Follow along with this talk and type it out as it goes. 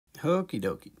Okie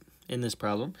dokie. In this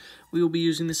problem, we will be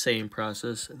using the same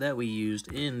process that we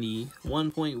used in the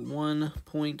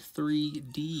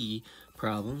 1.1.3D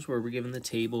problems, where we're given the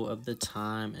table of the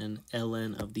time and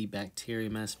ln of the bacteria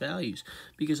mass values.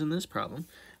 Because in this problem,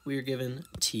 we are given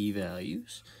t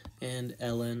values and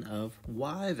ln of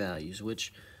y values,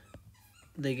 which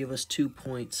they give us 2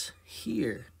 points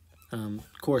here,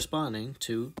 corresponding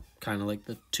to kind of like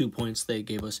the 2 points they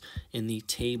gave us in the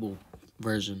table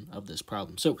version of this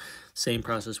problem. So same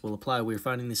process will apply. We're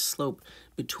finding the slope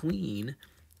between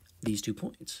these 2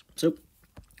 points. So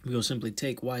we will simply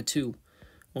take y2,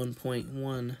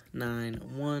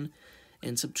 1.191,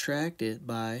 and subtract it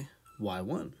by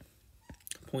y1,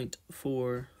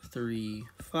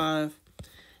 0.435,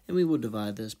 and we will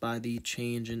divide this by the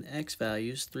change in x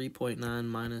values, 3.9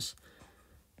 minus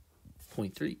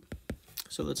 0.3.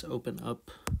 So let's open up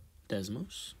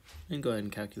Desmos and go ahead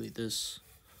and calculate this.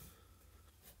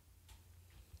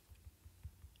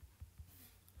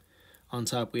 On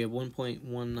top, we have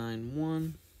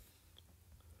 1.191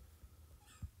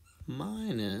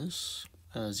 minus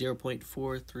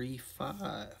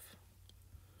 0.435.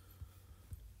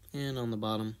 And on the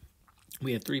bottom,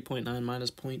 we have 3.9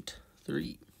 minus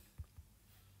 0.3.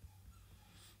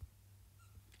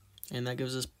 And that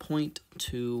gives us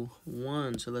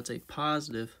 0.21. So that's a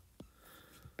positive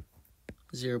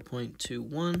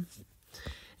 0.21.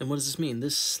 And what does this mean?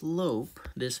 This slope,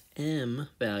 this m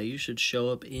value, should show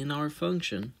up in our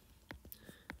function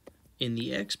in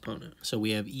the exponent. So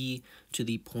we have e to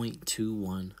the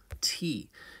 0.21t.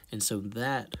 And so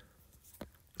that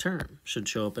term should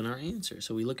show up in our answer.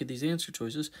 So we look at these answer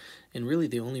choices, and really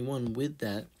the only one with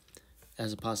that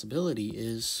as a possibility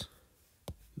is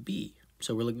B.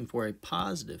 So we're looking for a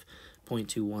positive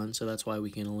 0.21, so that's why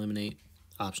we can eliminate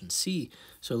option C.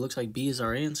 So it looks like B is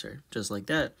our answer, just like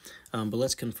that. But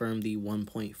let's confirm the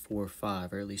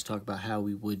 1.45, or at least talk about how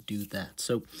we would do that.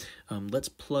 So let's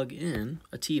plug in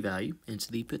a t value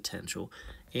into the potential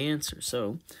answer.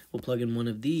 So we'll plug in one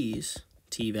of these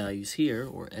t values here,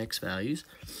 or x values.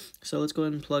 So let's go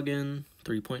ahead and plug in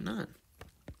 3.9. And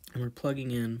we're plugging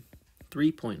in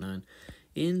 3.9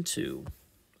 into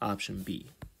option B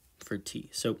for t.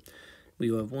 So we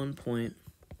will have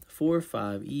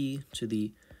 1.45 e to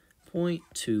the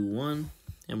 0.21,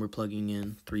 and we're plugging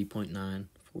in 3.9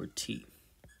 for t.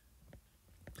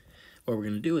 What we're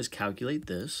going to do is calculate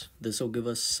this. This will give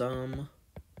us some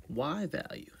y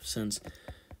value, since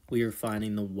we are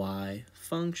finding the y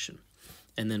function.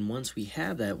 And then once we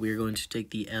have that, we are going to take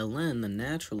the ln, the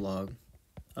natural log,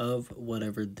 of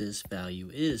whatever this value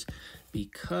is,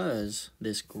 because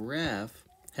this graph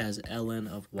has ln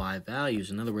of y values.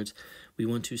 In other words, we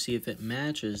want to see if it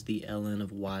matches the ln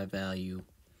of y value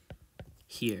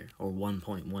here, or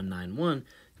 1.191,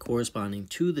 corresponding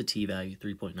to the t value,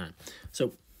 3.9.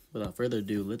 So without further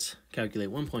ado, let's calculate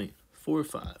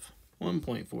 1.45.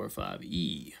 1.45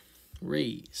 e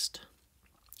raised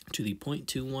to the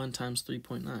 0.21 times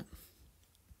 3.9.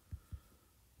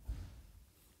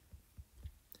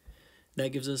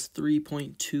 That gives us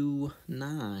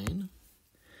 3.29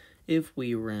 if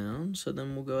we round. So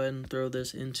then we'll go ahead and throw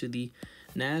this into the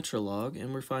natural log,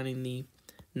 and we're finding the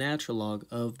natural log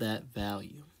of that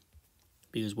value,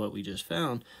 because what we just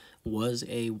found was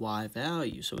a y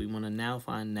value. So we want to now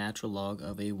find natural log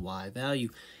of a y value,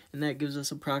 and that gives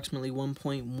us approximately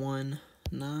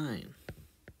 1.19,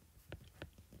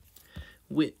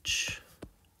 which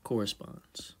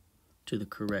corresponds to the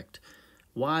correct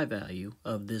y value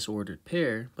of this ordered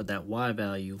pair, but that y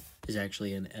value is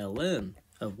actually an ln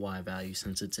of y value,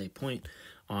 since it's a point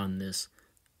on this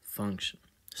function.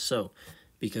 So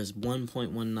because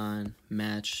 1.19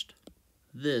 matched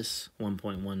this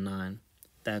 1.19,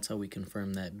 that's how we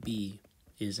confirm that B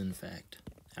is in fact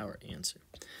our answer.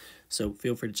 So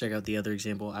feel free to check out the other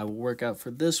example I will work out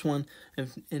for this one,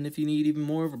 and if you need even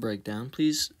more of a breakdown,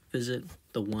 please visit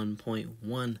the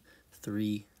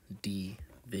 1.13D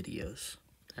videos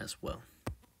as well.